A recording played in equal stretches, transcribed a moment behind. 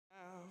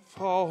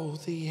all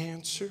the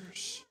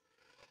answers.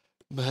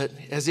 But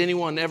has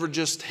anyone ever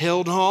just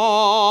held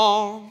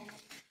on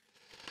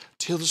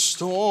till the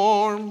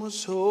storm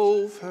was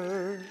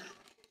over?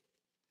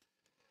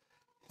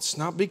 It's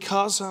not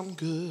because I'm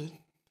good.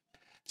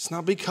 It's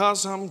not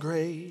because I'm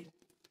great.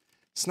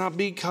 It's not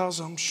because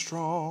I'm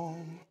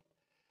strong.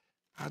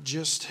 I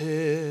just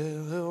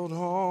held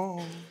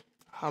on.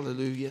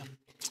 Hallelujah.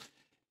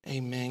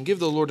 Amen. Give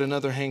the Lord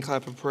another hand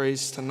clap of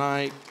praise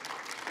tonight.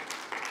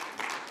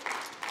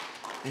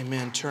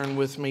 Amen. Turn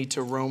with me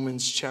to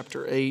Romans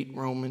chapter 8.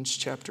 Romans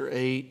chapter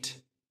 8.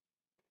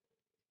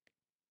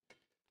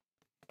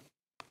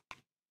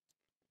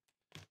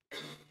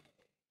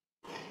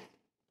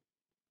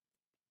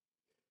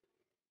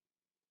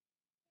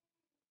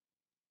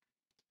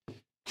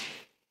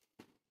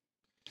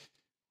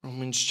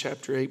 Romans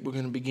chapter 8, we're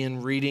going to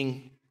begin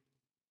reading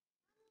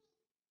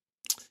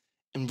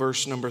in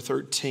verse number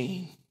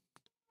 13.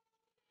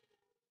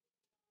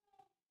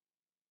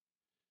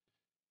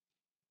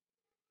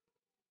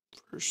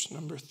 Verse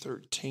number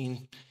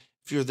 13.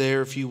 If you're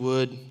there, if you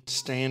would,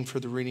 stand for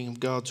the reading of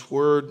God's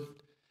word.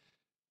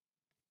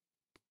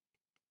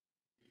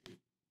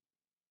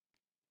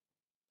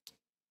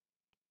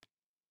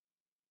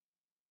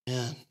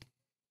 Amen.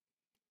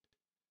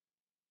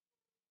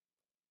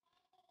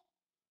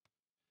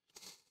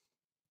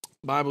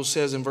 The Bible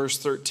says in verse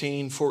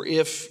 13, "For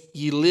if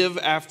ye live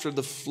after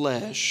the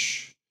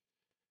flesh,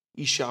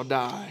 ye shall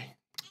die.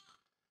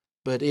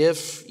 But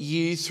if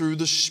ye through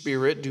the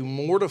Spirit do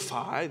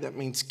mortify," that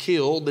means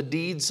kill, "the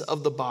deeds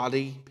of the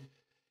body,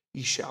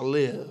 ye shall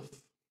live.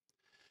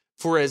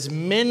 For as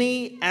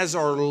many as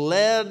are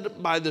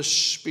led by the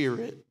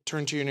Spirit,"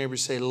 turn to your neighbor and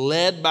say,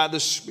 "led by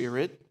the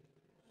Spirit,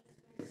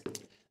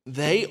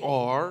 they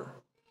are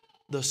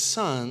the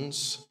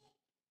sons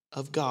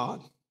of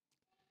God.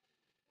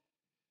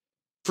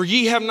 For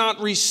ye have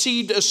not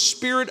received a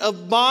spirit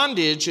of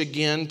bondage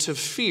again to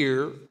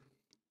fear,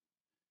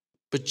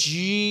 but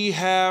ye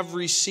have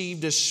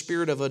received a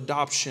spirit of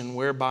adoption,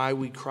 whereby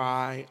we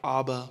cry,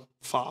 Abba,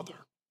 Father.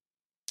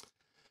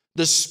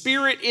 The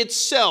Spirit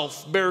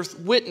itself beareth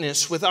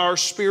witness with our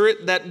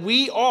spirit that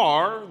we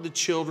are the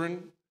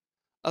children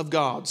of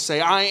God."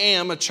 Say, "I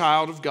am a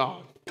child of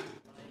God."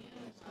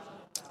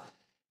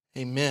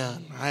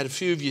 Amen. I had a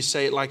few of you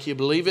say it like you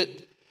believe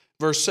it.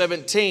 Verse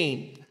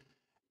 17.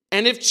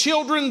 "And if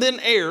children,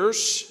 then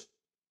heirs,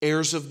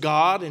 heirs of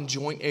God and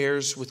joint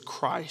heirs with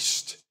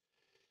Christ.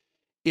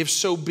 If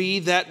so be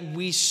that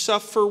we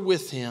suffer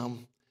with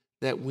him,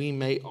 that we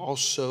may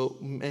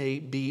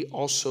be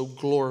also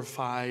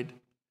glorified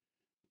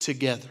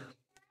together."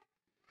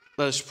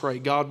 Let us pray.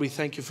 God, we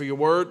thank you for your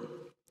word.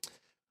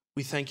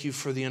 We thank you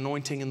for the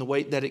anointing and the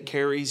weight that it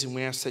carries, and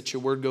we ask that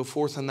your word go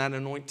forth in that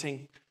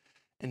anointing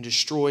and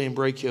destroy and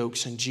break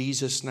yokes in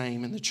Jesus'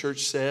 name. And the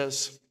church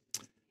says,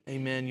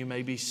 amen. You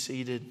may be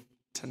seated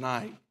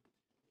tonight.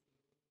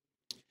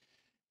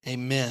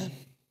 Amen.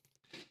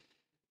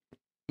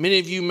 Many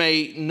of you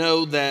may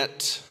know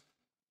that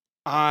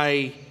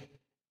I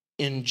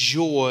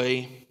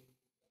enjoy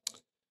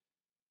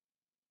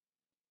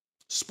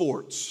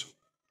sports.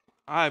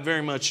 I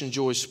very much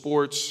enjoy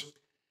sports.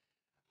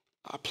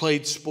 I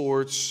played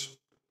sports,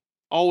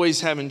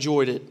 always have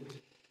enjoyed it.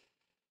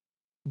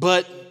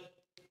 But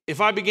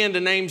if I begin to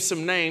name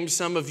some names,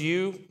 some of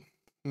you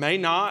may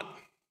not.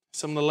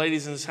 Some of the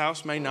ladies in this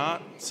house may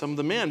not. Some of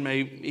the men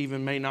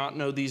may not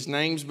know these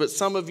names, but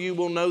some of you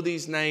will know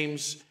these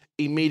names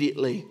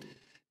immediately.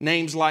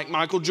 Names like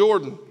Michael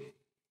Jordan.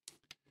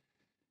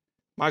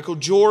 Michael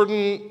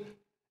Jordan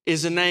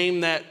is a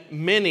name that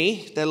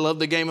many that love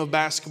the game of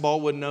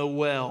basketball would know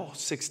well.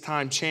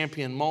 6-time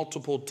champion,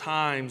 multiple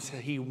times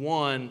he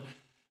won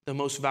the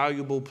most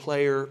valuable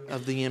player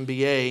of the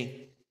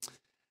NBA.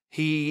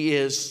 He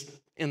is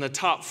in the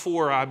top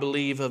 4, I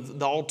believe, of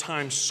the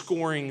all-time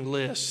scoring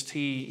list.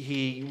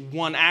 He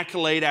won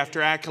accolade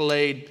after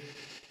accolade,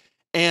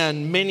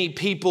 and many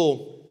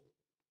people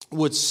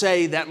would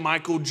say that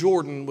Michael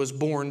Jordan was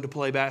born to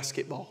play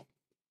basketball.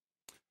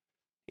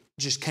 It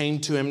just came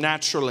to him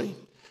naturally.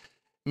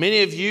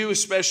 Many of you,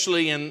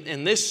 especially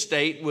in this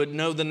state, would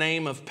know the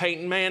name of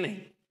Peyton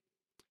Manning.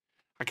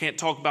 I can't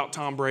talk about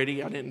Tom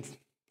Brady.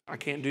 I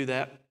can't do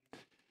that.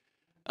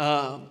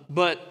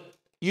 But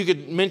you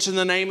could mention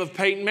the name of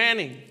Peyton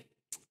Manning.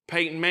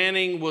 Peyton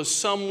Manning was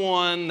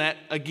someone that,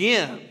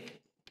 again,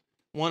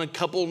 won a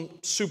couple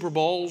Super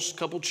Bowls,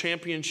 couple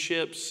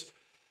championships,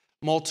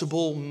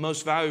 multiple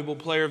Most Valuable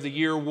Player of the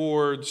Year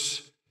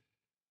awards.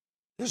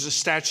 There's a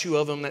statue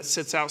of him that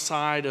sits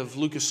outside of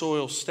Lucas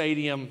Oil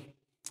Stadium.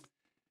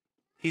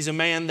 He's a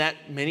man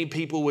that many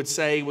people would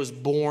say was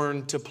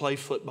born to play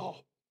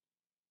football.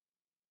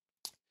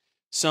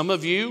 Some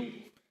of you,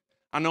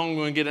 I know I'm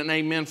going to get an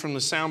amen from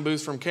the sound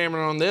booth from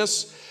Cameron on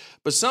this,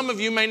 but some of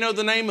you may know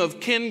the name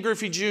of Ken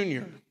Griffey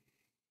Jr.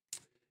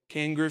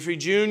 Ken Griffey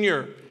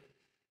Jr.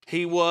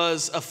 He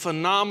was a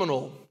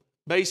phenomenal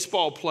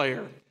baseball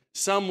player.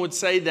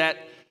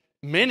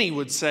 Many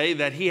would say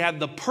that he had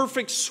the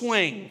perfect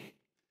swing,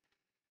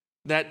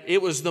 that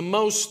it was the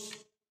most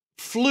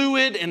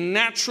fluid and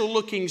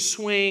natural-looking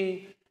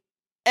swing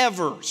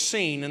ever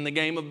seen in the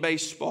game of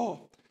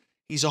baseball.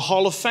 He's a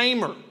Hall of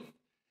Famer.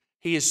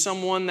 He is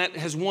someone that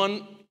has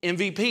won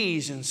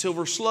MVPs and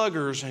Silver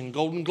Sluggers and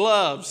Golden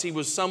Gloves. He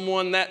was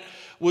someone that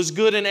was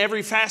good in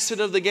every facet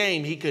of the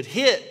game. He could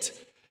hit.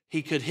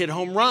 He could hit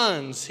home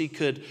runs. He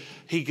could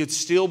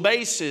steal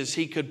bases.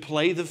 He could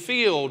play the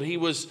field. He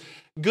was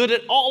good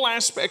at all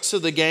aspects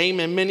of the game,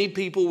 and many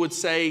people would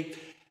say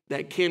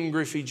that Ken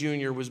Griffey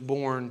Jr. was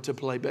born to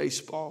play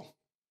baseball.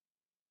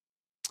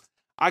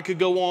 I could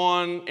go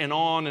on and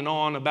on and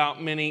on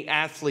about many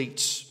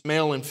athletes,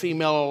 male and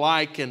female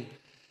alike, and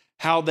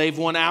how they've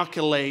won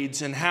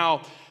accolades, and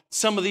how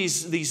some of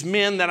these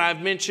men that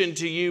I've mentioned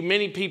to you,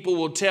 many people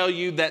will tell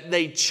you that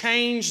they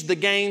changed the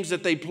games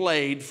that they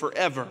played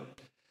forever.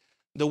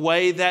 The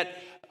way that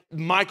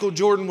Michael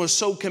Jordan was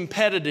so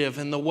competitive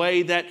and the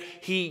way that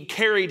he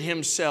carried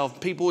himself.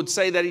 People would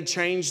say that he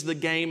changed the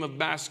game of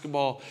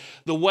basketball.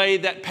 The way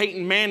that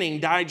Peyton Manning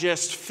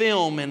digests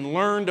film and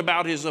learned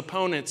about his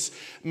opponents.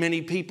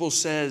 Many people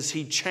says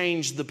he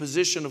changed the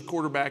position of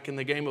quarterback in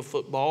the game of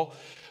football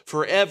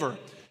forever.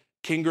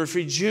 Ken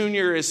Griffey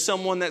Jr. is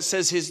someone that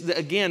says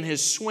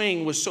his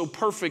swing was so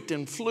perfect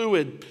and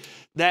fluid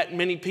that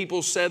many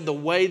people said the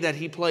way that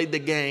he played the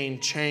game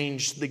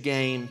changed the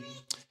game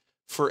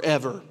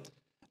forever.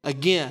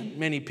 Again,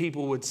 many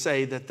people would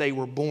say that they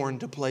were born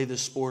to play the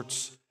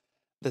sports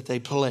that they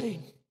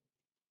played.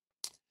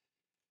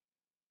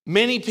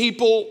 Many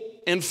people,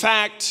 in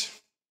fact,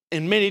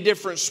 in many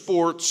different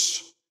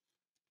sports,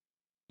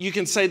 you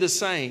can say the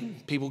same.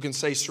 People can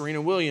say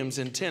Serena Williams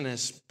in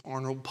tennis,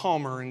 Arnold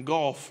Palmer in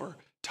golf, or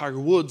Tiger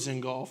Woods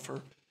in golf, or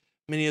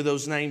many of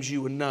those names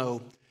you would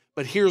know.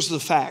 But here's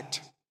the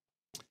fact.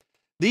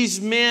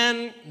 These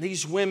men,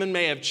 these women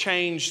may have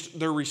changed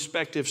their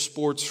respective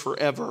sports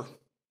forever,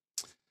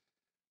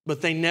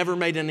 but they never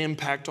made an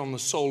impact on the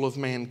soul of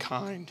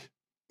mankind.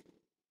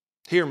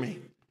 Hear me.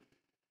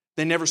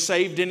 They never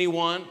saved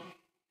anyone.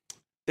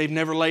 They've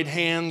never laid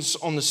hands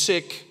on the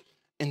sick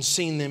and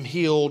seen them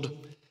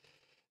healed.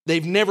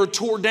 They've never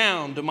tore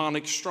down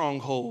demonic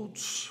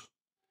strongholds.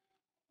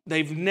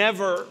 They've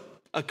never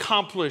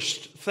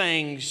accomplished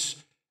things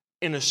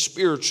in a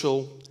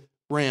spiritual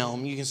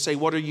realm. You can say,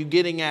 what are you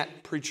getting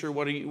at, preacher?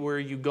 Where are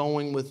you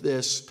going with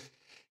this?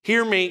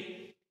 Hear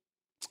me.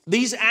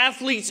 These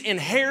athletes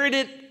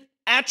inherited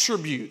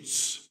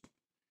attributes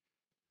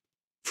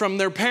from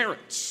their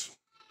parents.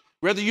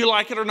 Whether you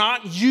like it or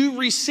not, you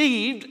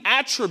received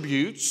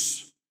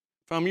attributes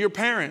from your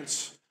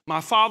parents.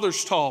 My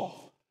father's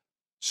tall,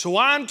 so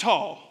I'm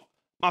tall.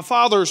 My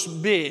father's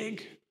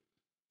big,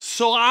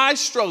 so I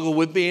struggle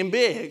with being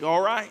big,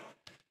 all right?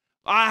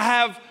 I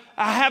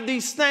have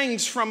these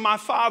things from my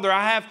father.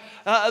 I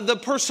have the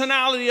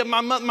personality of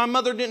my mother. My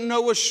mother didn't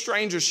know a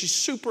stranger. She's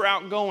super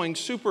outgoing,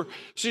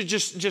 she's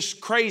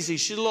just crazy.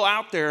 She's a little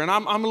out there, and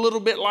I'm a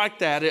little bit like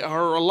that,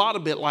 or a lot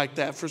of bit like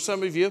that for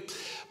some of you.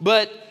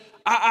 But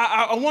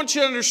I want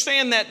you to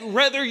understand that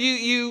whether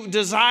you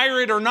desire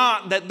it or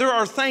not, that there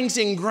are things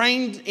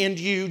ingrained in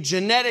you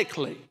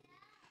genetically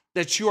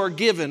that you are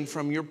given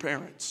from your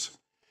parents.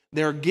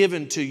 They're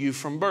given to you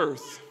from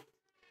birth.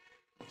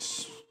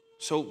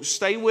 So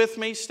stay with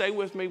me.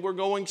 We're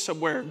going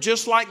somewhere.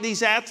 Just like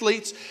these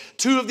athletes,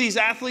 two of these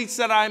athletes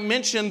that I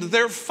mentioned,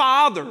 their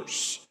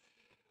fathers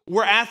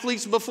were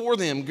athletes before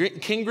them.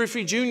 Ken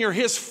Griffey Jr.,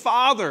 his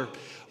father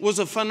was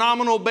a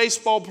phenomenal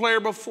baseball player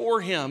before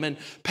him. And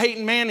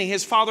Peyton Manning,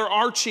 his father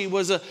Archie,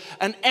 was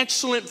an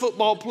excellent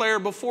football player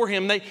before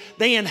him.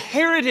 They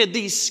inherited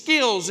these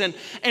skills. And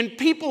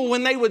people,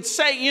 when they would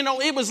say,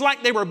 it was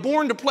like they were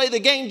born to play the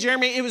game,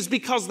 Jeremy, it was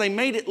because they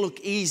made it look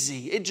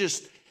easy. It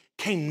just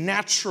came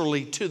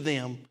naturally to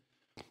them.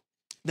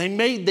 They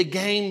made the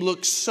game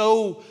look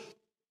so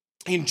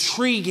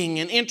intriguing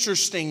and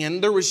interesting,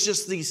 and there was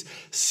just these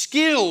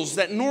skills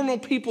that normal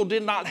people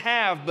did not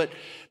have, but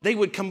they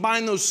would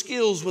combine those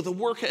skills with a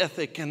work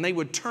ethic, and they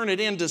would turn it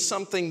into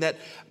something that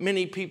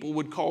many people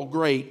would call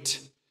great.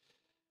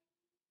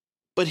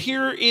 But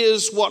here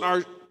is what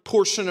our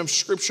portion of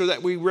scripture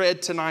that we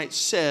read tonight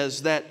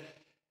says, that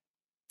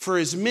for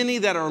as many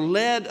that are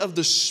led of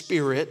the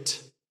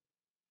Spirit,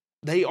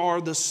 they are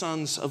the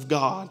sons of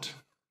God.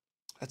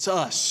 That's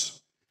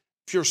us.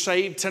 If you're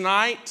saved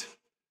tonight,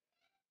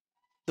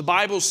 the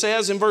Bible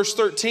says in verse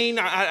 13,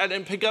 I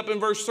didn't pick up in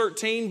verse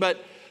 13,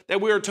 but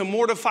that we are to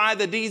mortify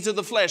the deeds of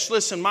the flesh.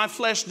 Listen, my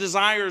flesh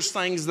desires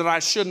things that I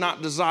should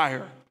not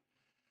desire.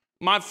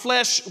 My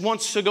flesh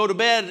wants to go to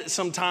bed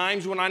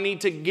sometimes when I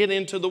need to get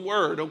into the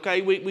Word,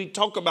 okay? We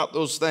talk about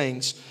those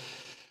things.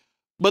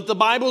 But the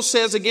Bible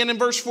says again in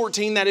verse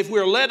 14 that if we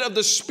are led of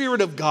the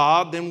Spirit of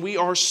God, then we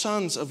are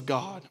sons of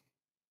God.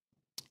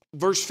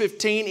 Verse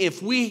 15,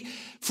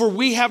 for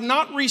we have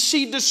not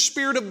received the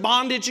spirit of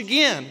bondage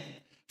again.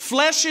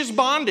 Flesh is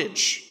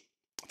bondage.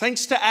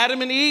 Thanks to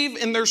Adam and Eve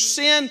and their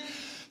sin,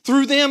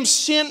 through them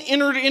sin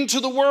entered into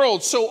the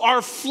world. So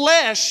our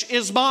flesh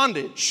is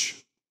bondage.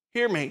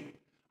 Hear me.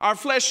 Our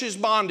flesh is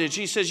bondage.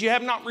 He says you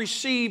have not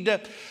received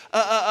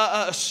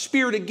a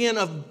spirit again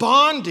of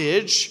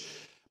bondage,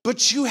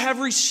 But you have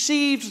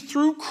received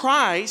through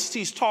Christ,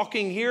 he's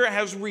talking here,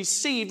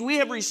 we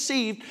have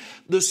received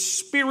the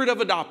spirit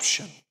of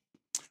adoption,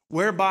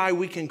 whereby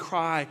we can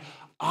cry,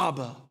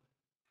 Abba,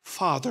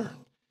 Father.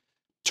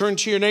 Turn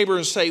to your neighbor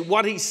and say,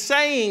 what he's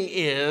saying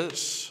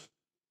is,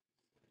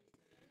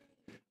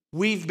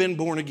 we've been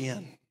born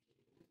again.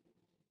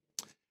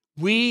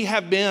 We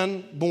have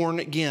been born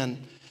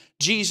again.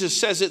 Jesus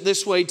says it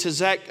this way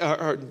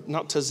to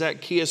not to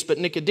Zacchaeus, but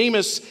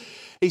Nicodemus.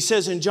 He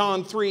says in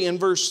John 3 and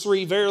verse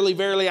 3, verily,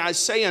 verily, I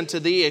say unto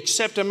thee,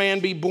 except a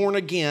man be born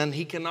again,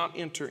 he cannot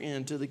enter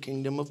into the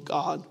kingdom of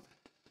God.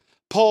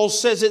 Paul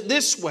says it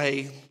this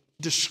way,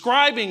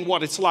 describing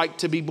what it's like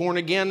to be born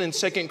again in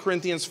 2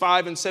 Corinthians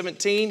 5 and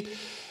 17.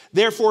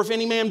 Therefore, if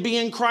any man be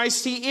in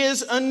Christ, he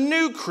is a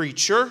new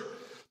creature.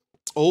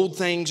 Old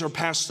things are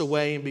passed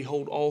away, and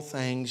behold, all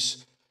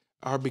things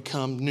are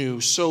become new.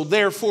 So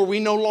therefore, we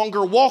no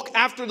longer walk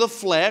after the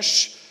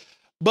flesh,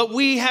 but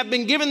we have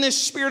been given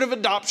this spirit of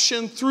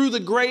adoption through the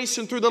grace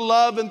and through the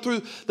love and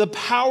through the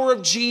power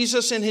of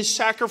Jesus and his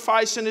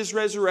sacrifice and his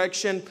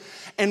resurrection.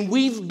 And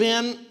we've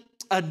been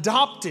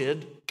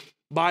adopted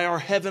by our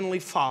Heavenly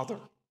Father.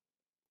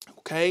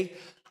 Okay?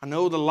 I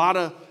know a lot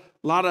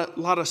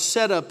of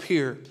setup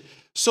here.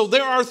 So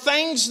there are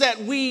things that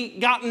we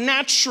got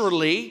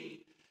naturally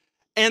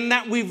and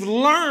that we've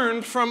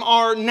learned from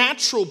our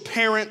natural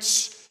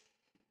parents.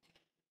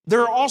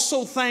 There are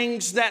also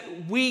things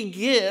that we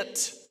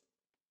get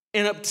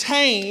and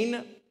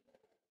obtain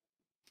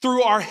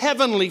through our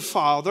Heavenly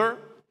Father,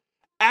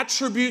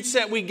 attributes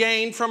that we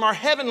gain from our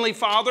Heavenly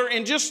Father.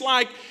 And just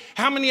like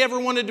how many ever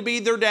wanted to be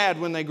their dad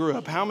when they grew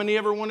up? How many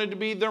ever wanted to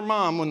be their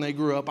mom when they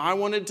grew up? I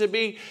wanted to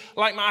be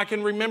like I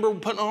can remember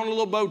putting on a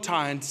little bow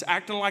tie and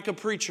acting like a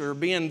preacher,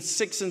 being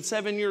 6 and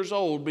 7 years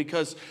old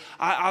because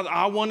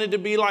I wanted to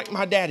be like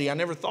my daddy. I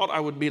never thought I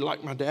would be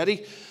like my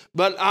daddy.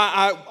 But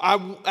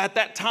I at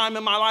that time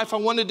in my life, I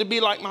wanted to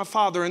be like my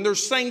father. And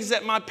there's things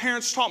that my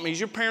parents taught me. Has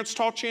your parents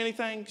taught you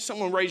anything?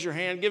 Someone raise your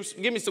hand.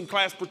 Give me some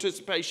class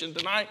participation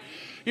tonight.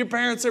 Your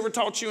parents ever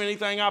taught you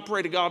anything? I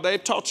pray to God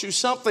they've taught you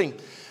something.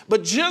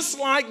 But just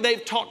like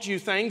they've taught you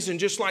things and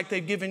just like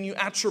they've given you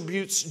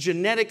attributes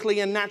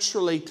genetically and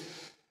naturally,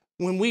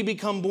 when we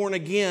become born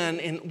again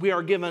and we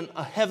are given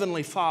a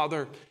Heavenly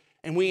Father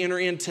and we enter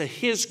into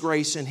his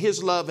grace and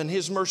his love and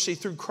his mercy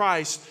through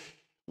Christ,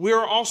 we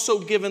are also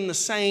given the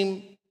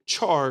same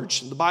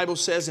charge. The Bible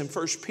says in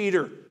 1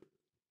 Peter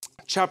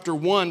chapter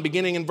 1,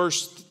 beginning in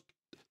verse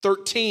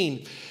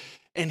 13,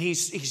 and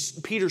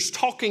Peter's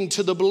talking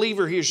to the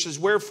believer here. He says,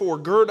 wherefore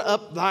gird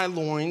up thy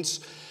loins,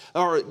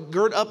 or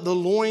gird up the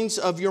loins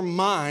of your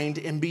mind,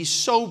 and be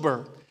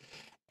sober,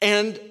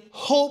 and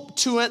hope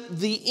to at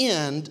the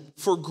end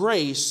for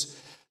grace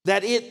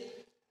that it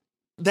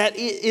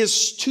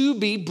is to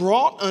be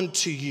brought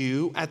unto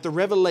you at the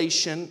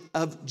revelation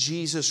of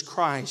Jesus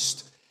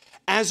Christ.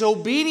 As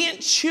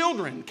obedient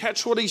children,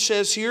 catch what he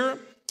says here,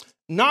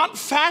 not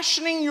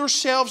fashioning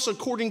yourselves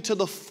according to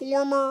the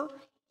former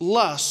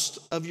lust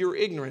of your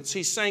ignorance.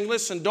 He's saying,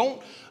 listen,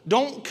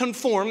 don't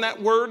conform. That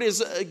word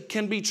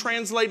can be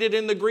translated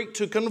in the Greek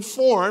to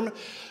conform.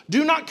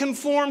 Do not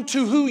conform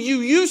to who you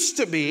used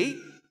to be.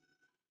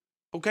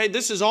 Okay,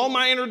 this is all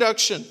my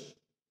introduction.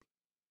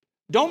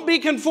 Don't be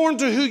conformed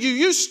to who you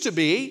used to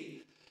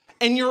be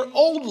and your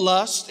old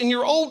lust and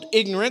your old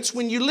ignorance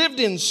when you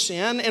lived in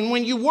sin and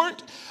when you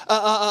weren't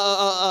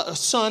a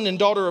son and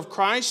daughter of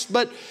Christ.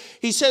 But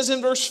he says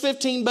in verse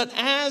 15, but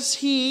as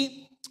he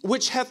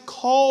which hath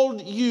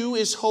called you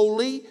is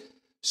holy,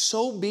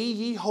 so be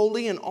ye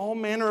holy in all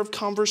manner of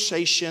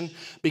conversation,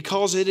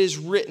 because it is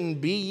written,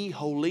 be ye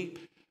holy,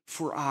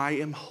 for I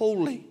am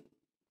holy.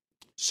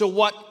 So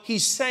what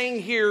he's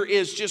saying here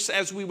is, just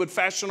as we would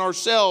fashion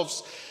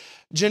ourselves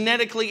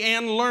genetically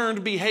and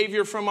learned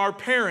behavior from our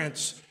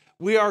parents,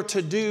 we are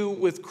to do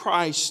with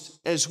Christ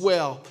as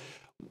well.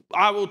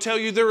 I will tell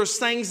you, there are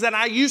things that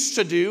I used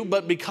to do,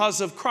 but because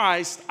of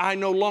Christ, I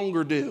no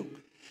longer do.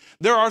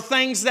 There are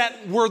things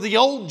that were the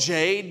old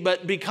Jade,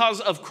 but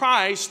because of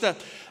Christ,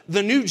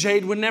 the new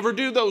Jade would never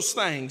do those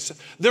things.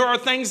 There are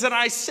things that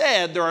I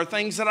said. There are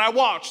things that I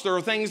watched. There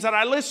are things that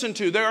I listened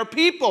to. There are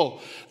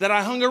people that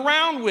I hung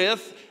around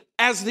with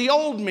as the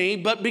old me,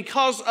 but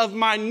because of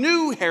my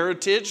new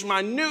heritage,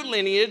 my new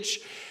lineage,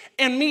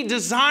 and me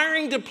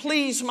desiring to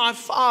please my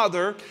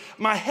Father,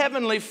 my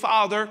Heavenly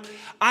Father,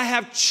 I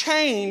have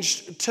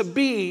changed to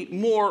be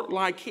more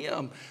like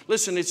Him.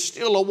 Listen, it's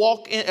still a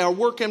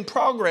work in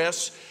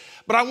progress,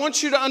 but I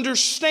want you to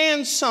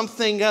understand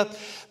something,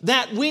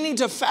 that we need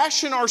to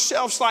fashion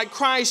ourselves like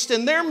Christ.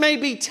 And there may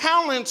be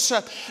talents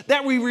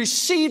that we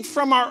received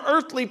from our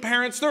earthly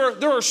parents.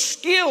 There are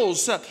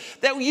skills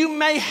that you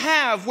may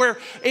have where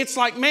it's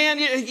like, man,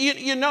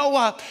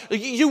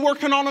 you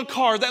working on a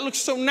car, that looks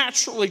so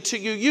naturally to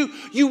you.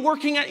 You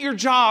working at your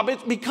job,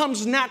 it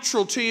becomes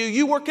natural to you.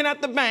 You working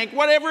at the bank,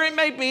 whatever it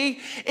may be,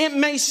 it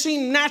may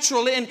seem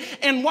natural.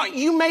 And what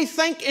you may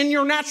think in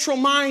your natural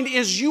mind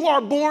is you are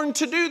born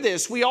to do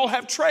this. We all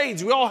have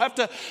trades. We all have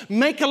to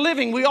make a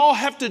living. We all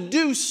have to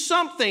do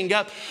something.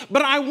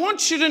 But I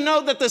want you to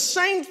know that the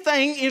same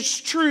thing is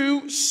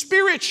true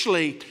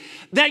spiritually,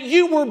 that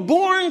you were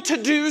born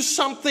to do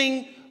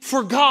something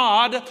for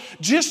God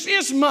just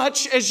as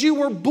much as you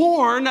were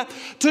born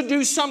to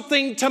do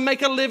something to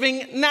make a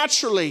living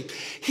naturally.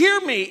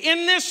 Hear me,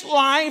 in this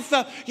life,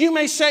 you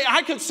may say,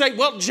 I could say,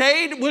 well,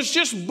 Jade was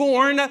just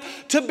born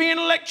to be an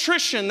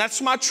electrician.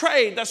 That's my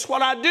trade. That's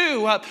what I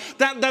do.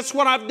 That's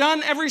what I've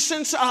done ever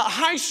since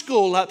high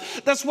school.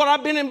 That's what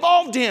I've been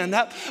involved in.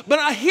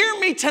 But hear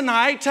me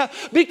tonight,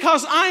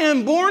 because I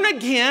am born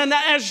again,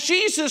 as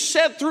Jesus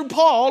said through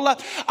Paul,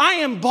 I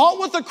am bought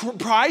with a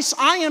price.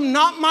 I am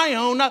not my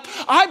own.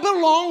 I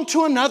belong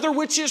to another,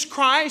 which is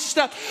Christ.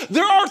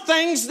 There are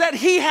things that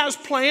He has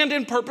planned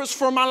and purpose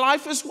for my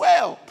life as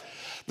well.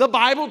 The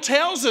Bible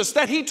tells us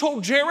that He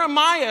told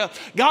Jeremiah,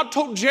 God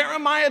told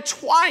Jeremiah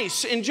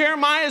twice in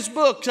Jeremiah's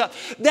book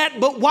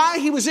but while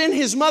he was in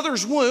his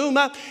mother's womb,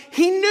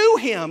 He knew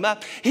him.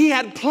 He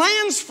had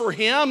plans for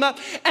him,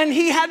 and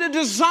He had a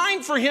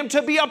design for him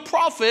to be a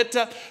prophet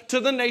to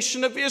the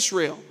nation of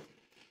Israel.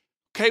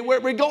 Okay,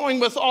 where we're going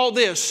with all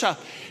this.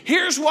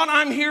 Here's what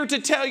I'm here to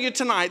tell you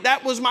tonight.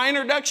 That was my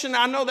introduction.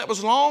 I know that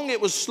was long,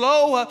 it was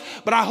slow,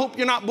 but I hope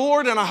you're not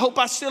bored, and I hope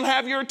I still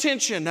have your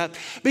attention.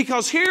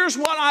 Because here's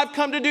what I've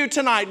come to do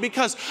tonight,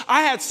 because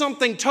I had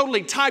something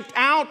totally typed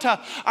out. I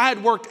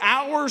had worked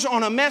hours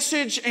on a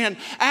message, and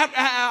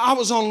I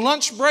was on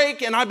lunch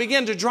break, and I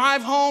began to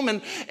drive home,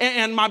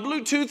 and my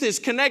Bluetooth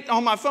is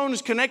on my phone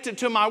is connected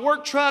to my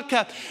work truck.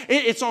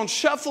 It's on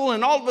shuffle,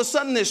 and all of a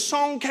sudden this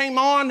song came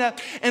on,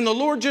 and the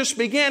Lord just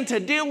began to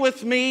deal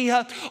with me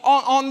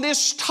on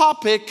this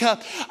topic.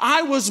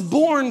 I was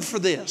born for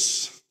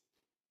this.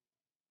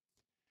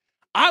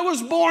 I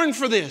was born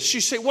for this.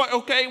 You say, what?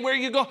 Okay, where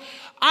you go?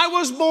 I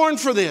was born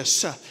for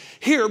this.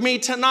 Hear me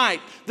tonight.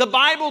 The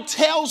Bible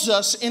tells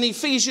us in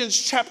Ephesians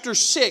chapter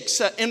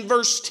 6 in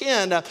verse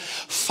 10,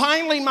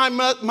 finally,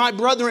 my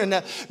brethren,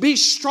 be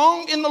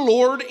strong in the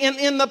Lord and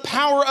in the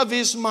power of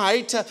His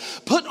might.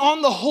 Put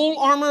on the whole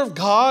armor of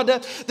God,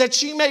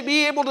 that ye may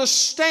be able to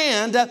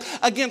stand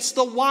against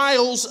the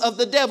wiles of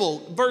the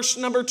devil. Verse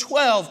number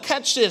 12,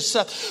 catch this.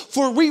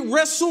 For we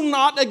wrestle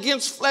not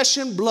against flesh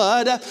and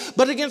blood,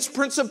 but against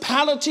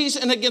principalities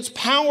and against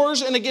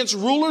powers and against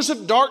rulers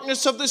of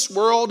darkness of this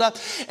world,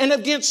 and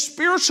against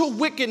spiritual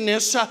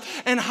wickedness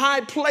and high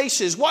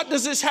places. What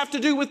does this have to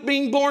do with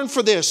being born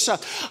for this?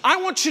 I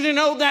want you to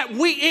know that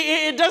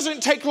it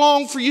doesn't take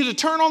long for you to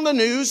turn on the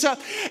news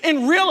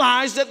and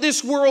realize that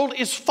this world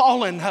is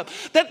fallen,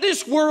 that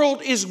this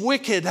world is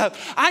wicked.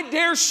 I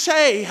dare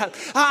say,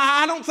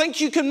 I don't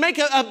think you can make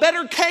a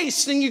better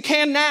case than you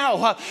can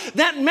now,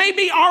 that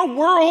maybe our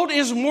world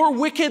is more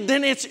wicked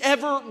than it's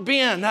ever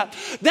been, that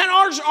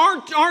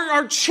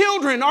our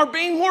children are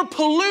being more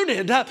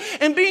polluted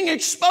and being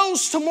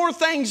exposed to more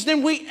things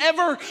than we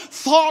ever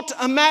thought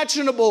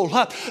imaginable.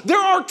 There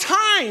are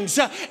times,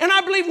 and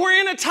I believe we're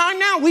in a time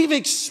now, we've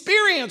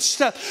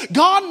experienced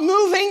God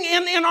moving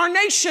in our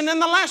nation in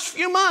the last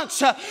few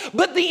months,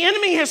 but the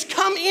enemy has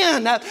come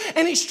in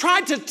and he's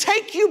tried to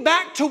take you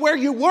back to where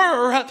you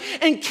were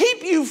and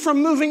keep you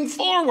from moving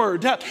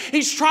forward.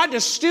 He's tried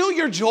to steal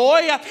your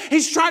joy.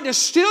 He's tried to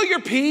steal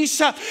your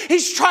peace.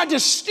 He's tried to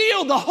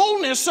steal the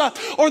wholeness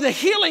or the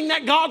healing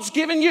that God's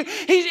given you.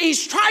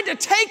 He's tried to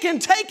take and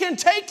take and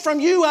take from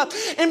you.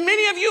 And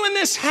many of you in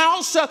this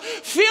house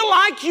feel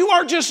like you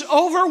are just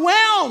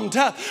overwhelmed,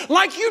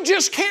 like you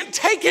just can't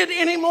take it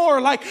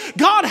anymore. Like,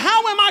 God,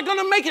 how am I going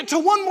to make it to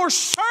one more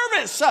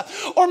service?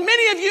 Or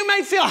many of you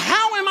may feel,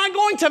 how am I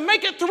going to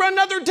make it through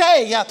another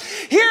day?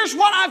 Here's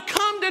what I've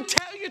come to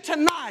tell you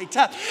tonight.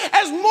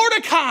 As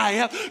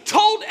Mordecai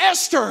told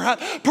Esther,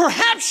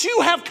 perhaps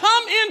you have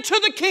come into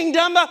the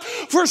kingdom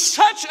for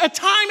such a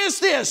time as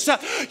this.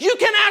 You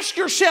can ask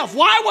yourself,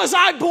 why was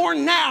I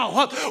born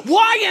now?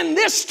 Why in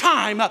this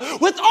time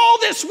with all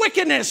this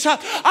wickedness?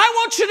 I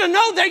want you to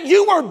know that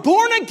you were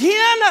born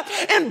again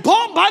and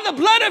bought by the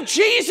blood of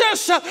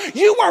Jesus.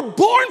 You were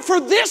born for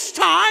this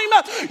time.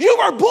 You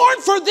were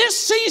born for this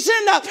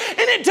season,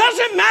 and it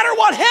doesn't matter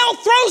what hell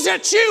throws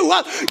at you.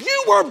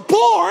 You were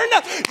born.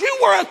 You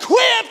were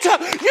equipped.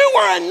 You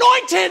were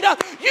anointed.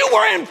 You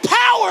were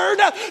empowered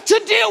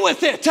to deal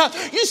with it.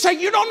 You say,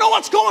 you don't know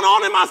what's going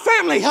on in my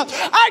family.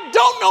 I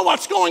don't know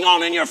what's going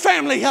on in your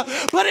family.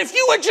 But if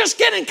you would just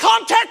get in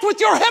contact with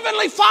your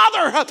Heavenly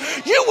Father,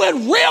 you would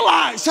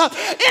realize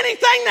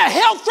anything that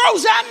hell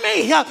throws at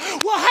me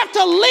will have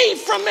to leave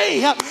from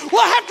me.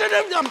 We'll have to do,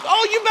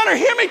 oh, you better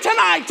hear me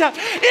tonight.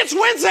 It's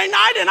Wednesday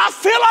night and I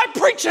feel like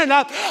preaching.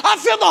 I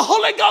feel the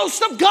Holy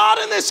Ghost of God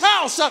in this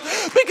house,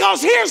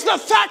 because here's the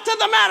fact of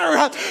the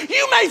matter.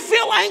 You may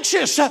feel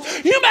anxious.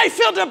 You may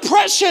feel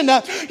depression.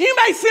 You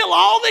may feel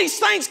all these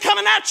things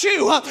coming at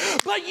you,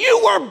 but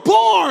you were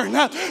born.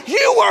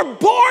 You were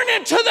born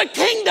into the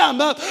kingdom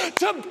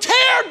to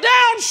tear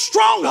down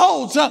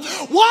strongholds.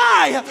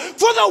 Why?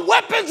 For the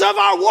weapons of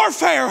our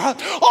warfare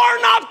are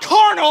not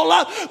carnal,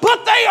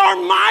 but they are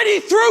mighty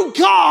through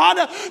God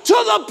to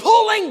the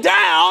pulling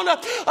down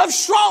of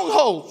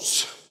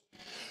strongholds.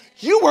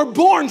 You were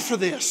born for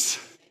this.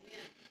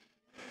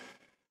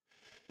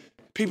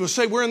 People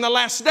say we're in the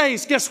last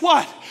days. Guess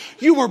what?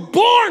 You were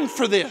born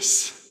for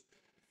this.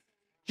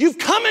 You've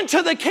come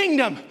into the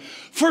kingdom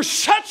for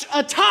such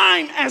a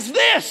time as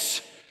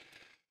this.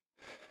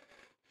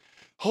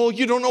 Oh,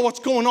 you don't know what's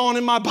going on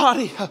in my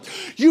body.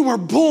 You were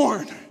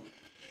born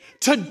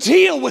to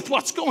deal with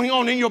what's going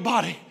on in your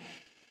body.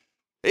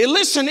 Hey,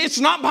 listen, it's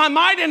not by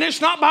might and it's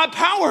not by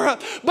power,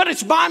 but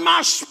it's by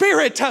my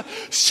Spirit,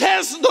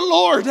 says the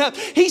Lord.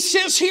 He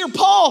says here,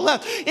 Paul,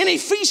 in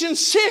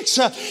Ephesians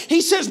 6, he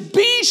says,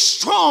 be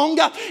strong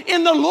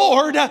in the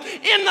Lord,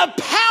 in the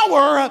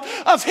power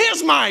of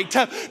His might,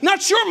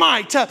 not your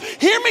might.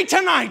 Hear me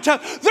tonight.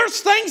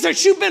 There's things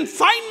that you've been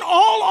fighting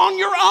all on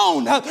your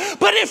own,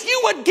 but if you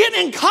would get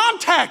in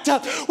contact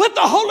with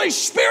the Holy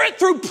Spirit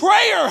through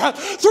prayer,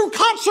 through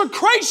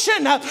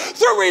consecration,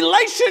 through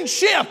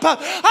relationship,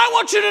 I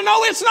want you to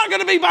know it's not going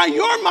to be by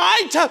your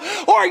might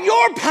or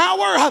your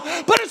power,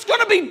 but it's going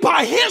to be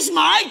by His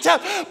might,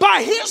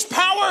 by His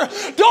power.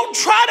 Don't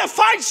try to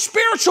fight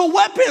spiritual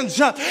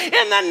weapons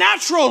in the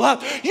natural.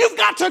 You've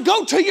got to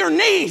go to your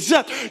knees.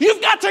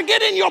 You've got to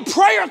get in your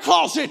prayer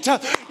closet.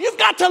 You've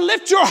got to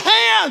lift your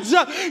hands.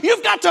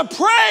 You've got to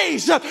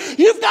praise.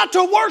 You've got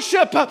to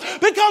worship,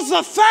 because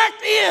the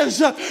fact is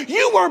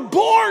you were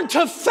born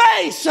to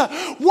face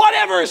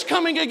whatever is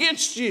coming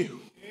against you.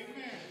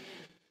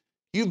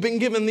 You've been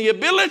given the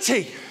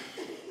ability.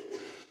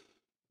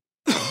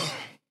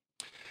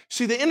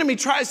 See, the enemy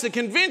tries to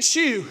convince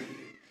you.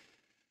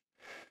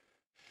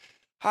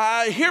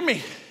 Hear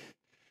me.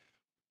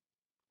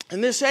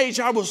 In this age,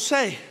 I will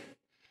say,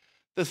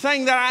 the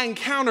thing that I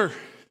encounter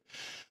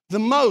the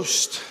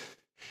most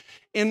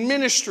in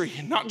ministry,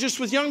 not just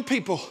with young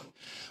people,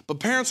 but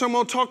parents, I'm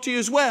going to talk to you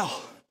as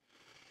well.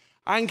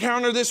 I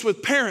encounter this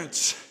with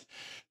parents,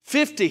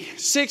 50,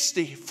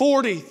 60,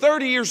 40,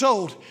 30 years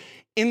old,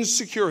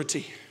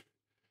 insecurity.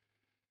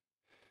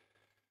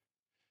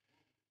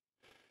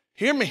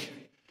 Hear me.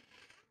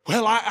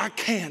 Well, I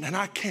can and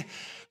I can't.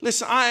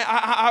 Listen,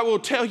 I will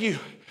tell you,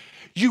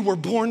 you were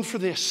born for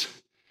this.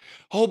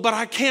 Oh, but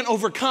I can't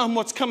overcome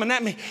what's coming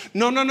at me.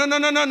 No.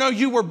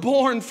 You were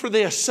born for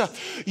this.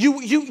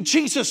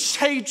 Jesus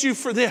saved you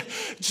for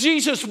this.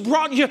 Jesus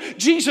brought you.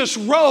 Jesus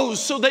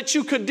rose so that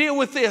you could deal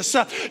with this.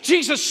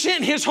 Jesus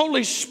sent His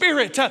Holy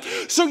Spirit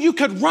so you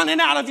could run it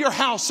out of your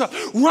house,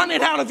 run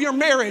it out of your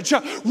marriage,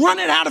 run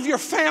it out of your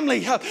family.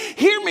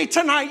 Hear me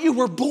tonight. You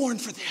were born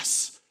for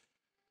this.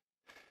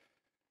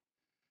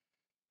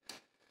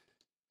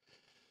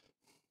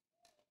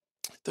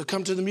 They'll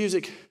come to the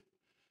music.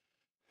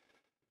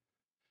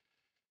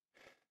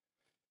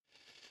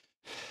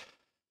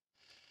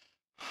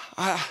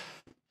 I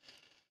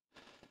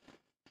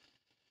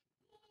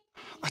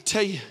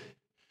tell you,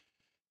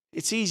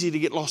 it's easy to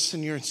get lost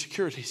in your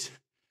insecurities.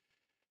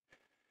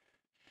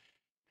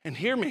 And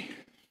hear me,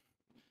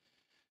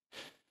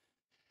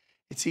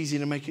 it's easy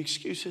to make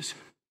excuses.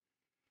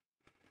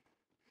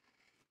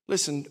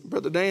 Listen,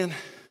 Brother Dan,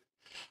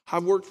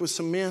 I've worked with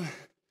some men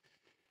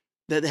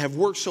that have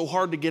worked so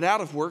hard to get out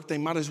of work, they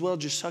might as well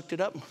just sucked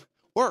it up and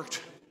worked.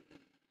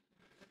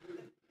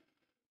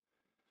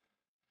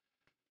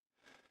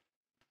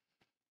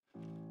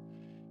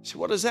 So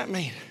what does that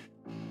mean?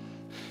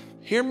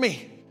 Hear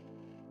me.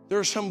 There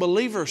are some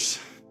believers.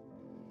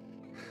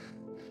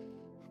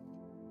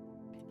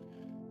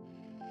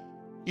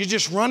 You're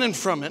just running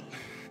from it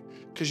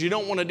because you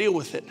don't want to deal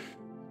with it.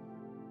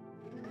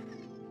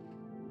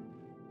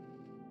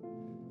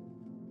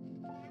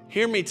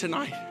 Hear me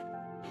tonight.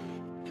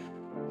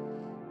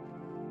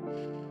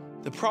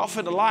 The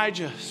prophet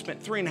Elijah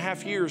spent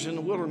 3.5 years in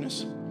the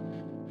wilderness.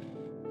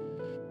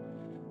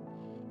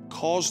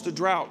 Caused the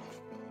drought.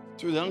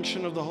 Through the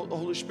unction of the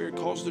Holy Spirit,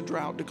 caused the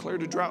drought,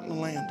 declared a drought in the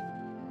land.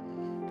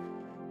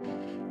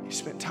 He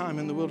spent time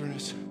in the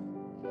wilderness.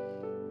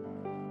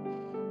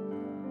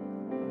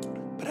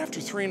 But after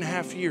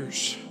 3.5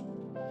 years,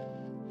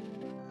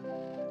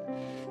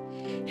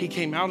 he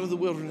came out of the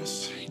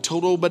wilderness. He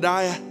told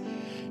Obadiah,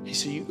 he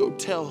said, you go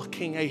tell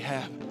King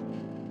Ahab,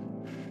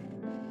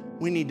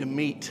 we need to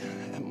meet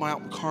at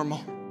Mount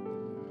Carmel.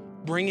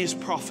 Bring his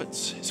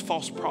prophets, his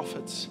false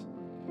prophets.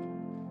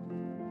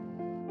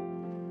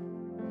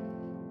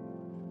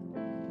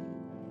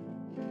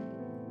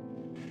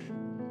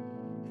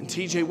 And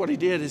TJ, what he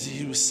did is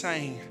he was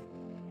saying,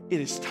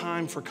 it is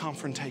time for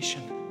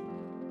confrontation.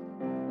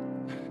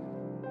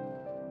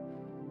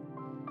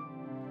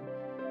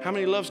 How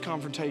many loves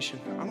confrontation?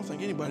 I don't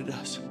think anybody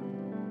does.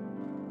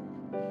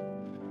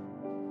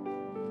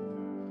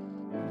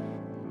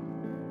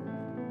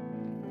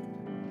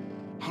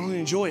 I don't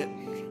enjoy it.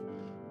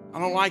 I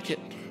don't like it.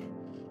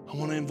 I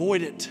want to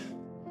avoid it.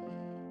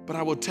 But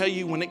I will tell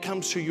you, when it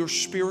comes to your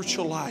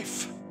spiritual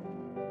life,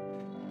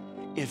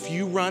 if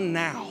you run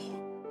now,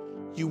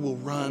 you will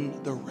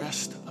run the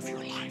rest of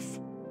your life.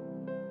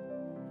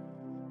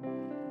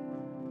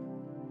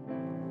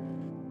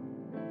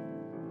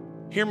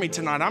 Hear me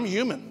tonight. I'm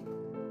human.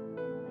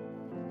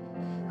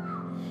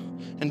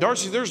 And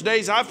Darcy, there's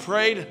days I've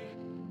prayed,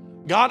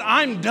 God,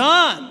 I'm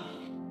done.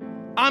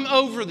 I'm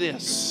over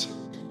this.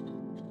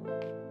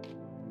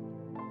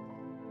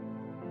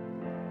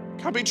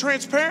 Can I be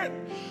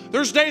transparent?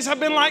 There's days I've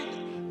been like,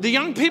 the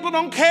young people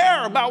don't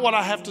care about what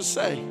I have to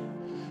say.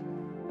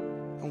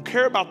 Don't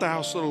care about the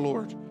house of the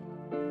Lord.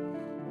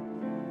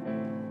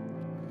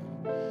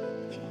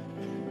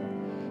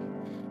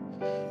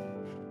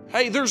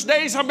 Hey, there's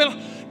days I've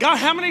been, God,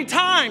 how many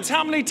times,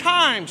 how many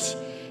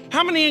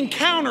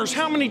encounters,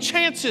 how many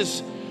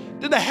chances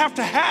did they have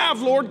to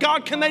have, Lord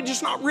God? Can they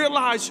just not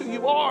realize who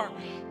you are?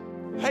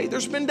 Hey,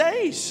 there's been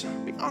days,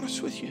 I'll be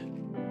honest with you.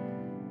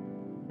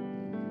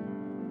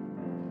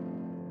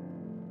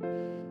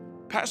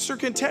 Pastor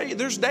can tell you,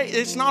 there's days,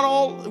 it's not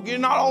all, you're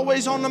not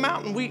always on the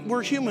mountain.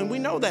 We're human, we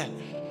know that.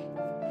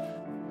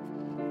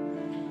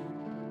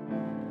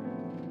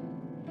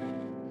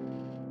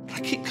 I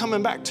keep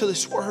coming back to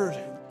this word.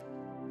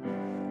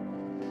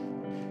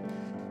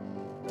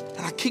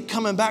 And I keep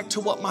coming back to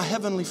what my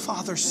Heavenly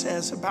Father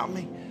says about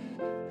me.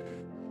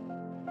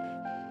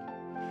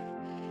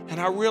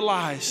 And I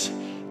realize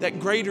that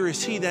greater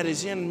is He that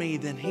is in me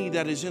than he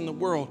that is in the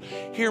world.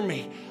 Hear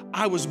me.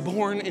 I was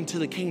born into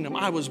the kingdom.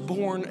 I was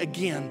born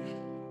again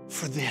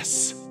for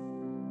this.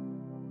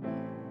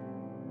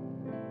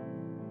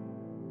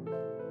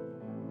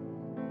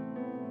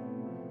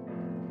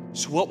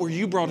 So what were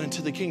you brought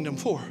into the kingdom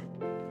for?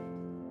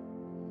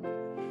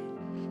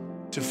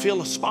 To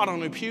fill a spot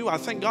on a pew? I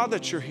thank God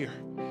that you're here.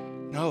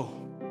 No.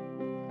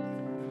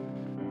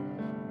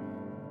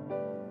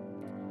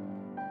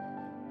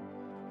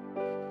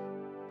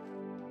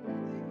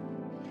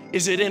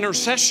 Is it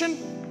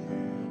intercession?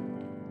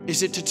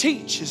 Is it to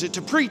teach? Is it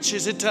to preach?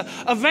 Is it to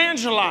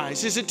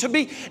evangelize? Is it to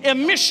be a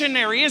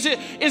missionary? Is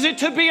it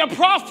to be a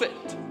prophet?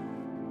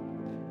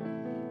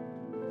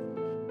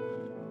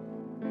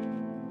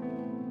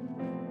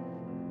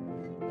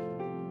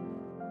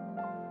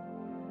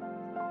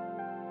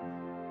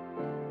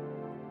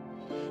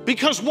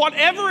 Because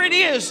whatever it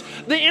is,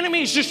 the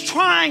enemy is just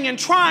trying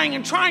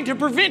to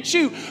prevent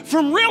you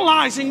from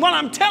realizing what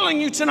I'm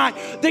telling you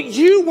tonight, that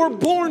you were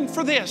born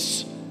for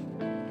this.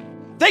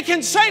 They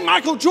can say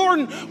Michael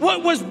Jordan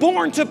was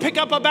born to pick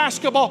up a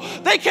basketball.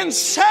 They can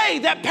say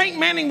that Peyton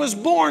Manning was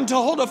born to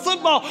hold a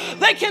football.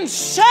 They can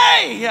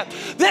say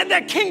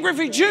that King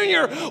Griffey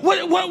Jr.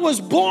 was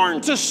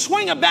born to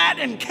swing a bat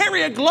and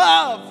carry a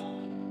glove.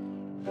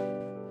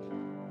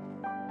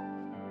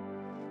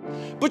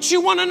 But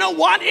you want to know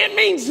what? It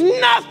means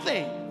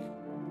nothing.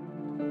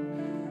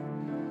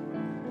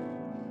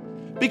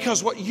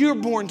 Because what you're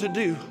born to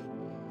do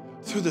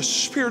through the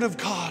Spirit of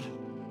God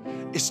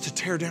is to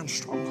tear down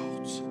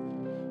strongholds.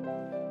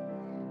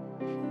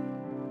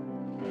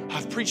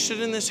 I've preached it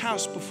in this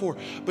house before,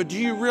 but do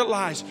you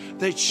realize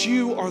that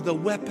you are the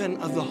weapon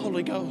of the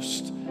Holy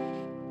Ghost?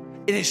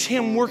 It is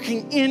Him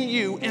working in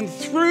you and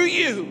through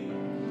you.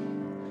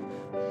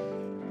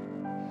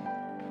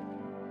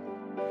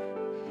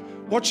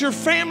 What your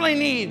family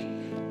need,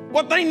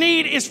 what they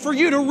need is for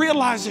you to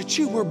realize that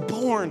you were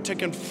born to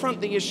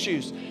confront the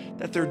issues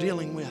that they're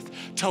dealing with,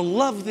 to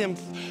love them,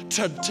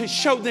 to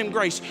show them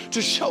grace,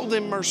 to show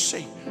them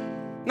mercy,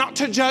 not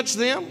to judge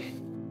them.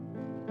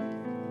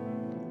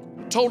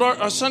 I told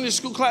our Sunday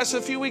school class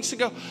a few weeks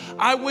ago,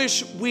 I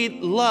wish we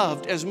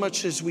loved as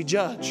much as we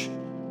judge.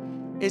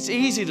 It's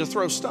easy to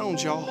throw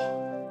stones, y'all.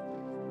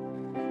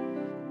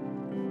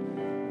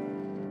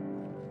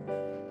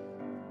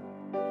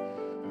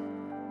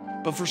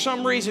 But for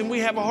some reason, we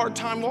have a hard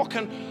time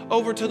walking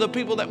over to the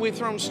people that we've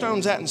thrown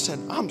stones at and said,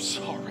 I'm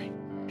sorry.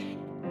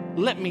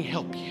 Let me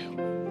help you.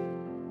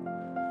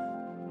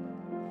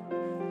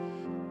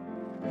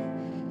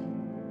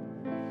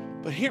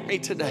 But hear me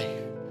today.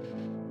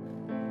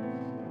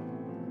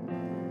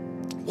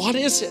 What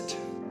is it?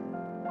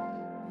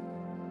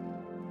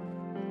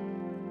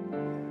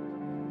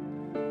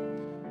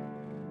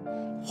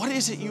 What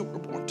is it you were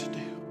born to do?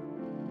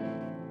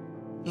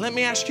 Let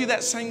me ask you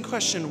that same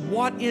question.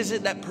 What is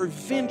it that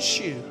prevents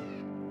you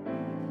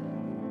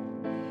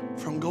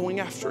from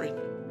going after it?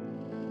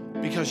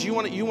 Because you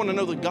want to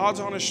know the God's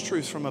honest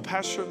truth from a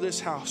pastor of this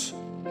house.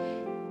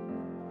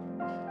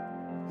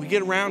 We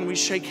get around, we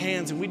shake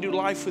hands, and we do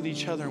life with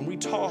each other, and we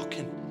talk.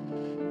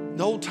 And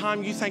the whole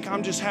time you think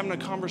I'm just having a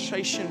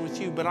conversation with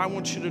you, but I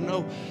want you to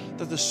know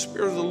that the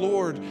Spirit of the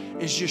Lord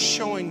is just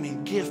showing me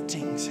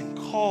giftings and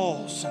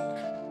calls. And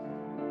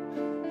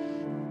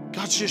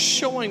God's just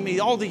showing me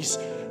all these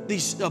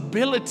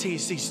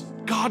abilities, these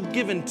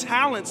God-given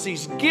talents,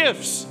 these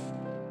gifts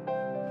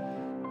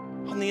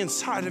on the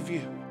inside of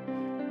you.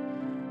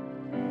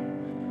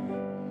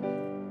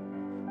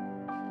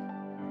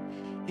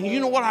 And you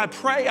know what I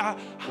pray?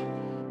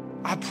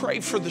 I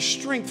pray for the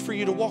strength for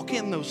you to walk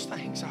in those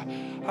things.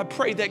 I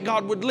pray that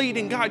God would lead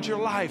and guide your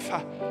life.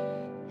 I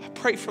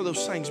pray for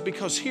those things,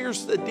 because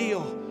here's the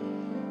deal.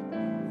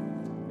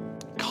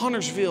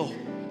 Connorsville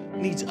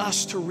needs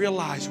us to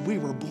realize we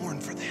were born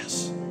for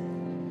this.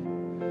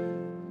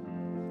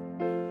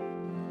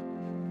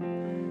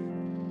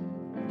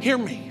 Hear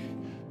me.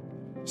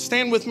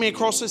 Stand with me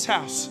across this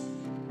house.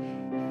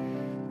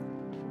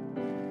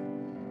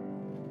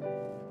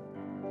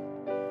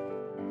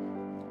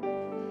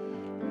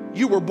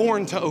 You were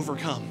born to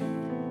overcome.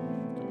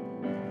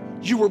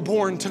 You were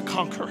born to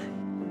conquer.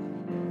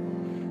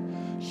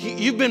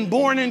 You've been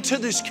born into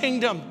this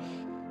kingdom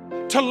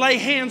to lay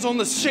hands on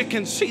the sick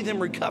and see them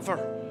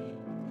recover.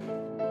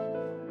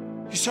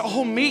 You say,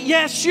 oh, me?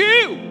 Yes,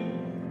 you.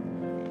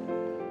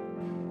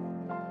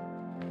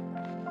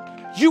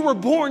 You were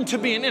born to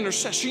be an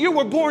intercessor. You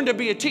were born to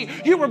be a teacher.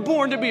 You were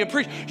born to be a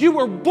priest. You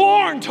were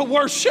born to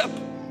worship.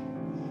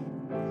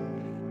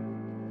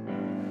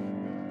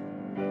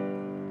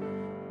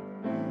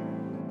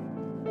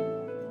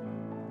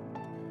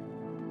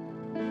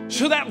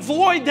 So that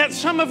void that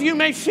some of you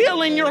may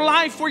feel in your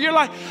life where you're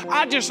like,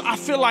 I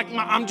feel like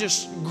I'm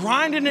just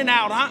grinding it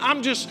out.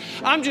 I'm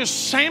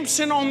just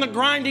Samson on the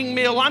grinding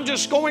mill. I'm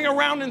just going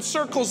around in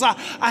circles. I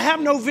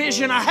have no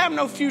vision. I have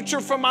no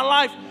future for my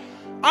life.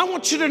 I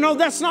want you to know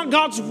that's not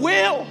God's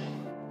will.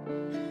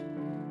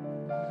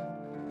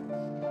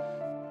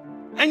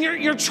 And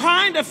you're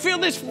trying to fill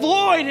this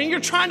void, and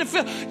you're trying to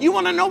fill. You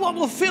want to know what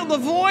will fill the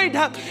void?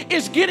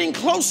 Is getting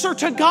closer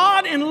to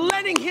God and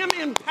letting Him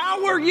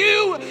empower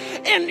you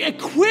and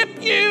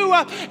equip you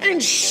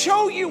and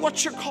show you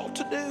what you're called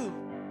to do.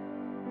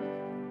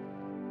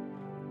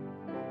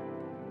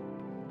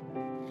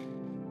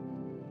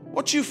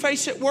 What you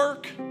face at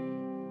work,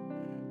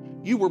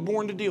 you were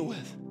born to deal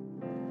with.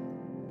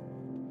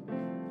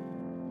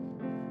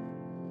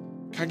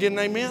 Can I get an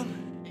amen?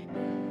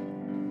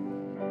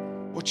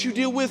 What you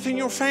deal with in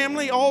your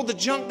family, all the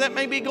junk that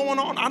may be going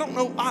on. I don't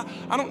know.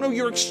 I don't know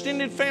your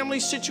extended family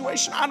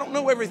situation. I don't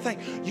know everything.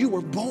 You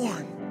were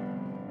born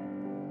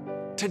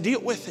to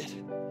deal with it.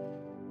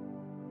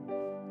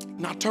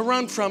 Not to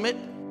run from it,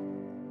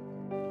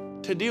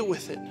 to deal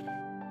with it.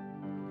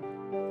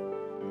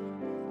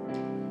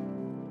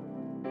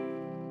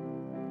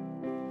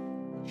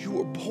 You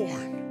were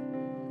born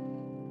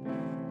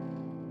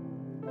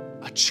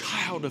a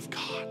child of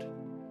God.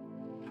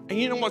 And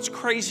you know what's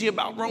crazy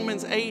about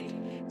Romans 8?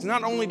 It's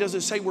not only does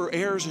it say we're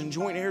heirs and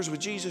joint heirs with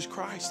Jesus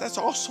Christ. That's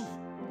awesome.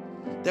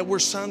 That we're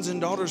sons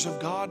and daughters of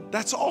God.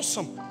 That's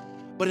awesome.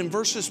 But in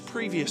verses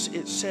previous,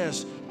 it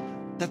says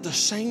that the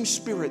same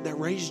Spirit that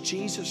raised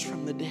Jesus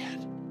from the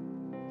dead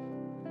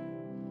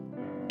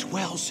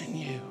dwells in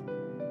you.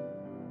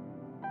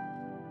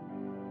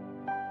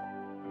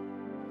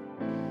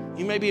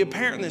 You may be a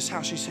parent in this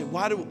house. You say,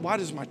 why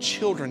does my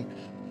children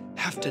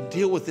have to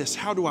deal with this?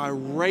 How do I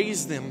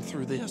raise them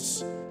through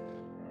this?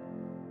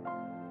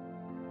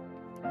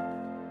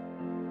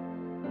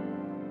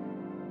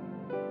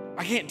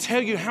 I can't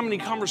tell you how many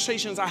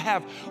conversations I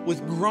have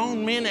with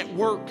grown men at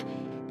work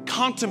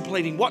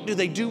contemplating what do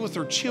they do with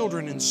their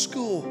children in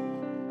school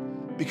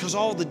because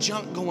all the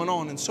junk going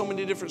on in so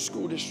many different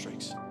school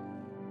districts.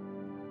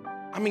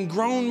 I mean,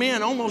 grown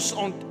men almost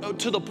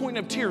to the point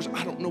of tears.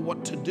 I don't know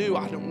what to do.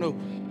 I don't know.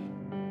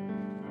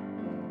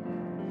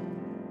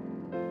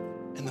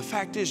 And the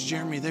fact is,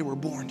 Jeremy, they were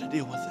born to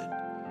deal with it.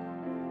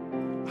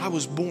 I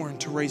was born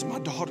to raise my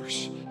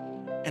daughters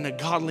in a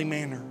godly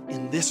manner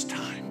in this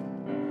time.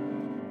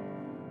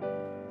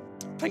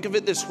 Think of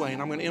it this way,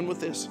 and I'm going to end with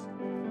this.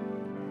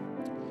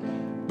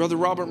 Brother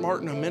Robert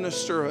Martin, a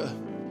minister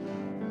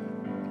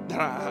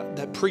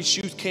that preached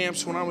youth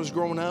camps when I was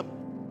growing up.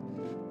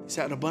 He's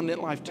at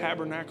Abundant Life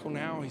Tabernacle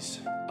now.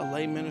 He's a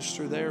lay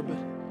minister there, but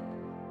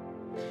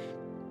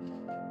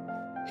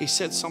he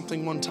said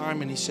something one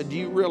time, and he said, do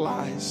you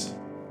realize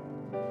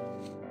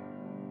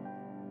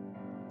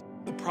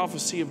the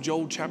prophecy of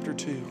Joel chapter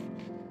 2?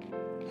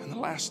 In the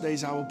last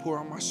days I will pour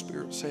out my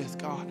Spirit, saith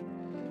God,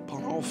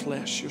 upon all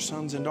flesh. Your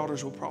sons and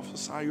daughters will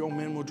prophesy. Your old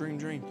men will dream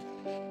dreams.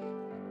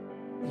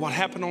 What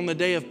happened on the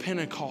day of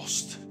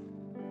Pentecost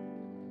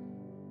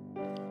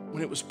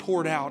when it was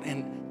poured out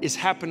and is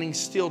happening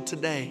still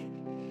today.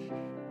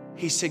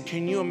 He said,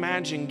 can you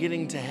imagine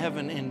getting to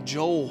heaven and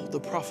Joel, the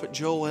prophet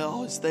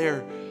Joel, is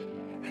there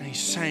and he's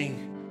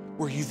saying,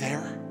 were you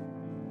there?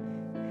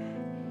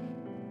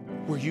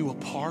 Were you a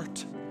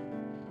part?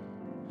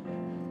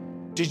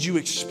 Did you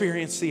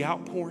experience the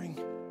outpouring?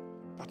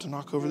 About to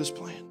knock over this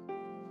plant.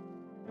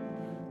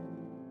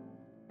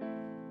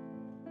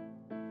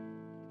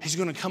 He's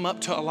going to come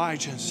up to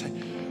Elijah and say,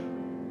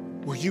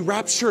 were you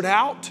raptured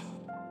out?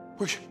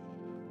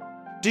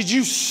 Did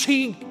you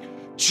see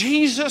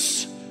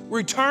Jesus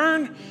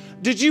return?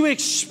 Did you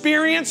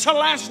experience a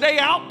last day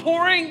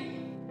outpouring?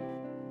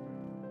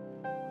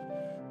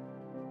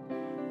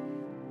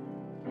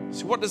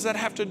 So what does that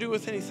have to do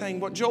with anything?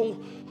 What Joel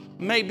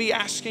may be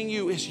asking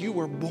you is you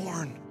were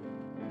born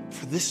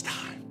for this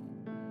time,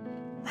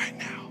 right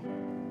now.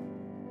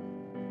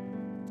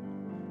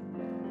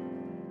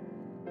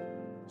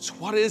 So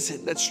what is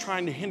it that's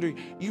trying to hinder you?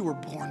 You were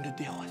born to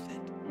deal with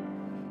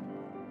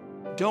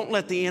it. Don't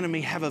let the enemy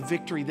have a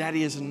victory that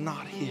is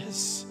not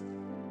his.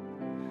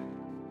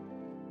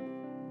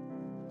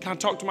 Can I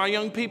talk to my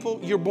young people?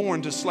 You're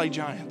born to slay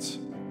giants.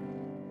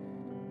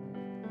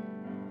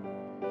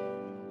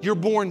 You're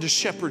born to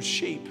shepherd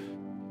sheep.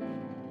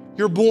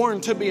 You're born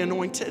to be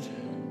anointed.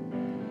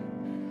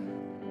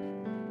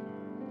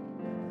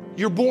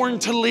 You're born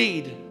to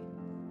lead.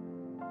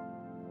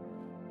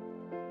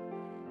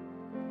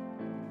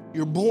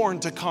 You're born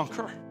to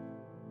conquer.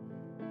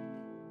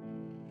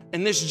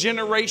 And this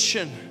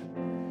generation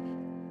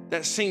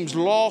that seems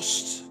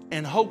lost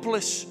and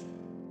hopeless,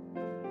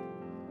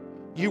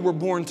 you were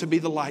born to be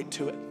the light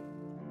to it.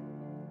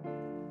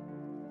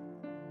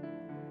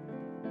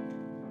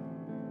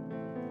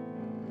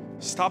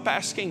 Stop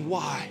asking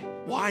why.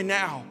 Why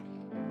now?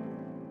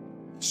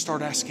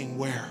 Start asking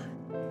where.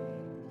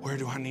 Where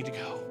do I need to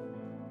go?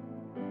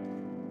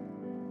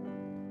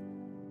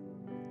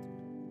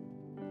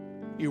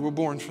 You were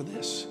born for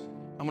this.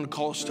 I'm going to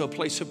call us to a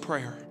place of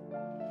prayer.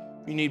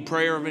 You need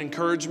prayer of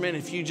encouragement.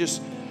 If you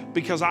just,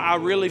 because I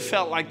really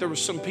felt like there were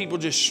some people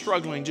just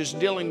struggling, just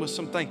dealing with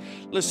something.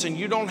 Listen,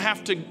 you don't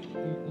have to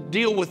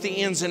deal with the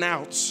ins and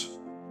outs.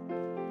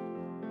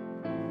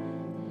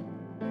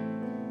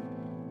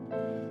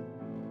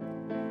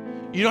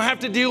 You don't have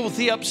to deal with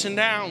the ups and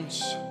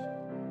downs.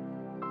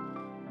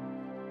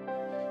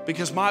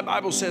 Because my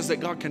Bible says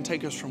that God can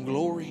take us from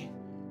glory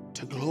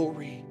to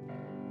glory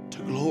to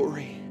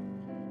glory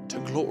to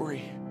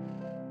glory.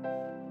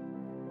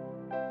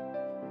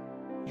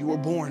 You were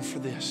born for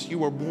this. You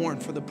were born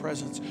for the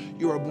presence.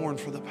 You were born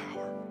for the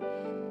power.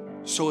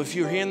 So if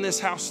you're in this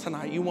house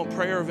tonight, you want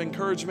prayer of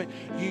encouragement,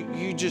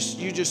 you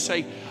just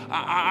say,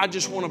 I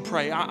just want to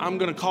pray. I'm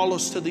going to call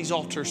us to these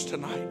altars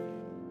tonight.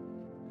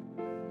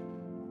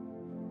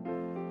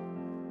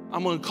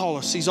 I'm going to call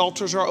us. These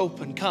altars are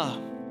open.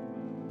 Come.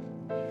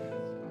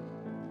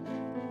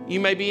 You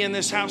may be in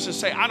this house and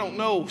say, I don't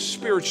know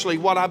spiritually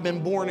what I've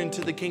been born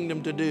into the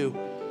kingdom to do.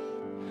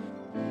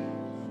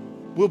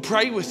 We'll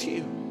pray with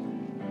you.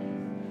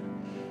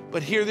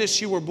 But hear this,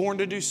 you were born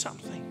to do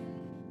something.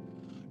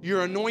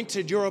 You're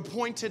anointed, you're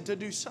appointed to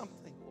do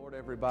something. Lord,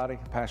 everybody,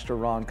 Pastor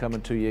Ron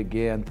coming to you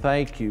again.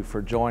 Thank you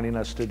for joining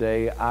us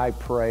today. I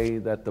pray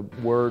that the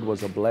word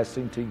was a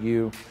blessing to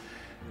you.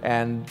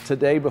 And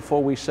today,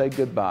 before we say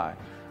goodbye,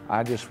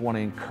 I just want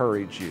to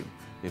encourage you.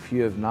 If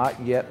you have not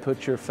yet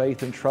put your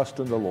faith and trust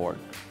in the Lord,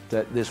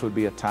 that this would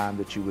be a time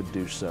that you would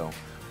do so.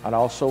 I'd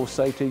also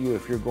say to you,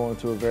 if you're going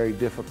through a very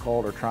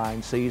difficult or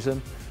trying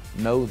season,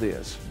 know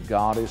this,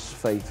 God is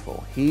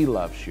faithful. He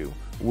loves you.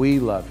 We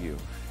love you.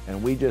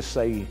 And we just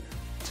say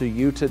to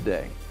you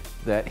today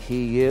that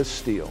He is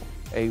still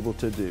able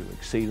to do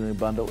exceedingly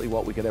abundantly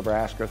what we could ever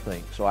ask or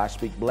think. So I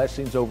speak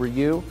blessings over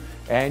you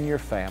and your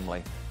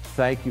family.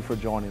 Thank you for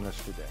joining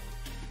us today.